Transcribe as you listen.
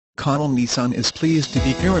Connell Nissan is pleased to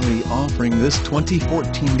be currently offering this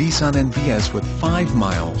 2014 Nissan NV S with 5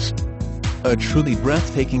 miles. A truly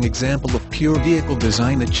breathtaking example of pure vehicle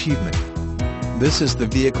design achievement. This is the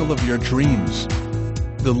vehicle of your dreams.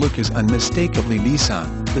 The look is unmistakably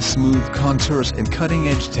Nissan. The smooth contours and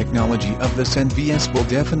cutting-edge technology of this NV S will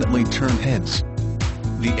definitely turn heads.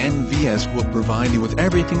 The NV S will provide you with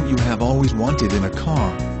everything you have always wanted in a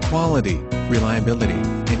car: quality, reliability,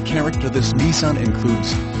 and character. This Nissan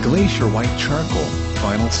includes GLACIER white charcoal,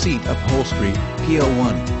 vinyl seat upholstery,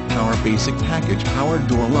 PO1, power basic package, power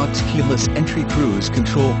door locks, keyless entry, cruise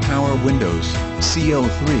control, power windows,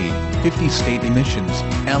 CO3, 50 state emissions,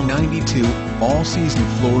 L92, all-season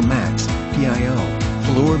floor mats, PIO,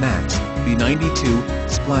 floor mats, B92,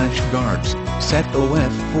 splash guards, set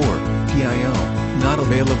OF4, PIO. Not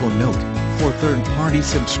available. Note: for third-party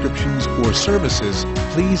subscriptions or services,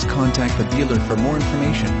 please contact the dealer for more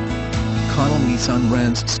information. Connell Nissan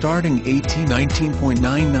rents starting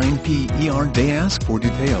 $19.99 per day. Ask for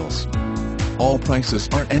details. All prices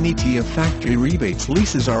are net of factory rebates.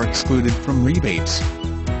 Leases are excluded from rebates.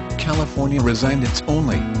 California residents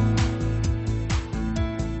only.